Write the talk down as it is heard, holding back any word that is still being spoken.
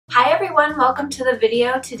Hi everyone, welcome to the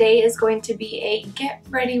video. Today is going to be a get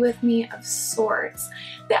ready with me of sorts.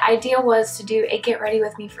 The idea was to do a get ready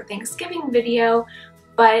with me for Thanksgiving video,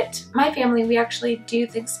 but my family, we actually do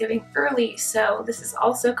Thanksgiving early, so this is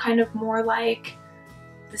also kind of more like,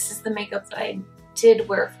 this is the makeup that I did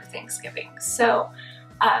wear for Thanksgiving. So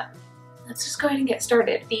let's just go ahead and get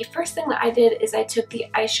started. The first thing that I did is I took the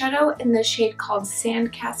eyeshadow in the shade called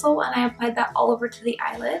Sandcastle and I applied that all over to the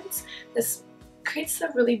eyelids. This creates a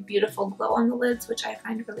really beautiful glow on the lids, which I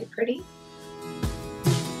find really pretty.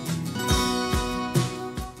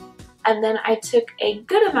 And then I took a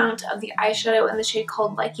good amount of the eyeshadow in the shade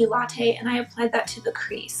called U Latte and I applied that to the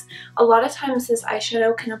crease. A lot of times this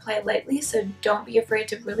eyeshadow can apply lightly, so don't be afraid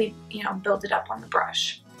to really, build it up on the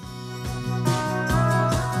brush.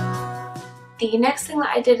 The next thing that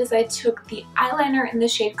I did is I took the eyeliner in the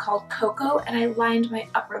shade called Cocoa and I lined my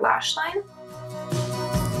upper lash line.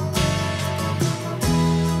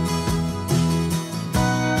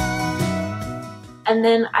 And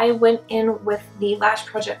then I went in with the Lash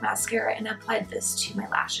Project mascara and applied this to my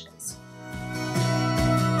lashes.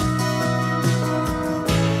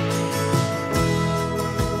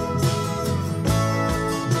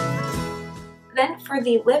 Then for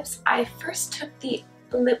the lips, I first took the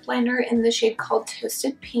lip liner in the shade called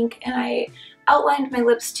Toasted Pink and I outlined my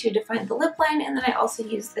lips to define the lip line, and then I also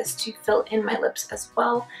used this to fill in my lips as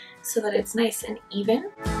well so that it's nice and even.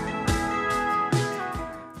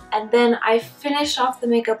 And then I finished off the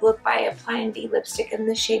makeup look by applying the lipstick in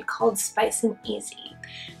the shade called Spice and Easy.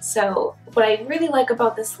 So what I really like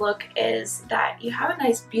about this look is that you have a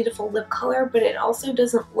nice beautiful lip color, but it also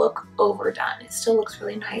doesn't look overdone. It still looks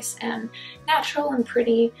really nice and natural and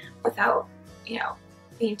pretty without,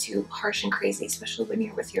 being too harsh and crazy, especially when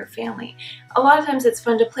you're with your family. A lot of times it's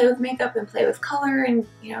fun to play with makeup and play with color and,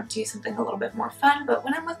 do something a little bit more fun, but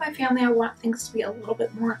when I'm with my family, I want things to be a little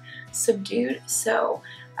bit more subdued. So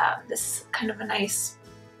this is kind of a nice,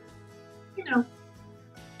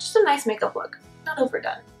 just a nice makeup look. Not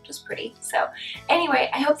overdone, just pretty. So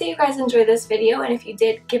anyway, I hope that you guys enjoyed this video, and if you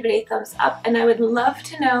did, give it a thumbs up, and I would love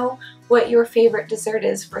to know what your favorite dessert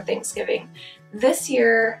is for Thanksgiving. This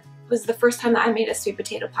year was the first time that I made a sweet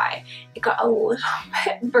potato pie. It got a little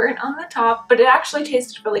bit burnt on the top, but it actually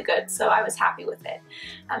tasted really good, so I was happy with it.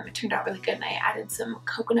 It turned out really good, and I added some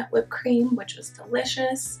coconut whipped cream, which was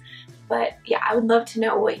delicious. But yeah, I would love to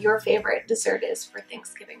know what your favorite dessert is for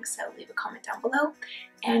Thanksgiving, so leave a comment down below.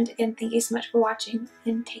 And again, thank you so much for watching,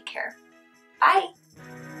 and take care. Bye!